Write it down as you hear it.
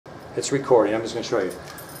It's recording. I'm just going to show you.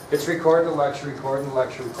 It's recording the lecture, recording the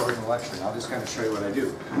lecture, recording the lecture. Now I'm just going to show you what I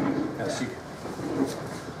do. Now, see.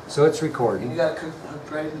 So it's recording. You got a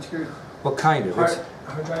drive material? Well, kind of.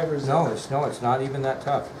 Hard drivers? No, it's not even that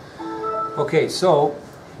tough. Okay, so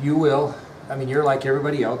you will. I mean, you're like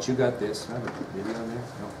everybody else. You got this. I have a video on there.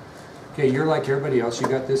 No. Okay, you're like everybody else. You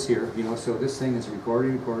got this here. You know, so this thing is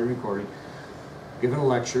recording, recording, recording. Giving a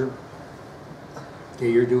lecture.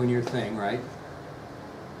 Okay, you're doing your thing, right?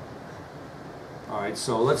 All right.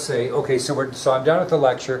 So let's say, okay, so I'm done with the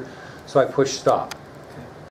lecture. So I push stop.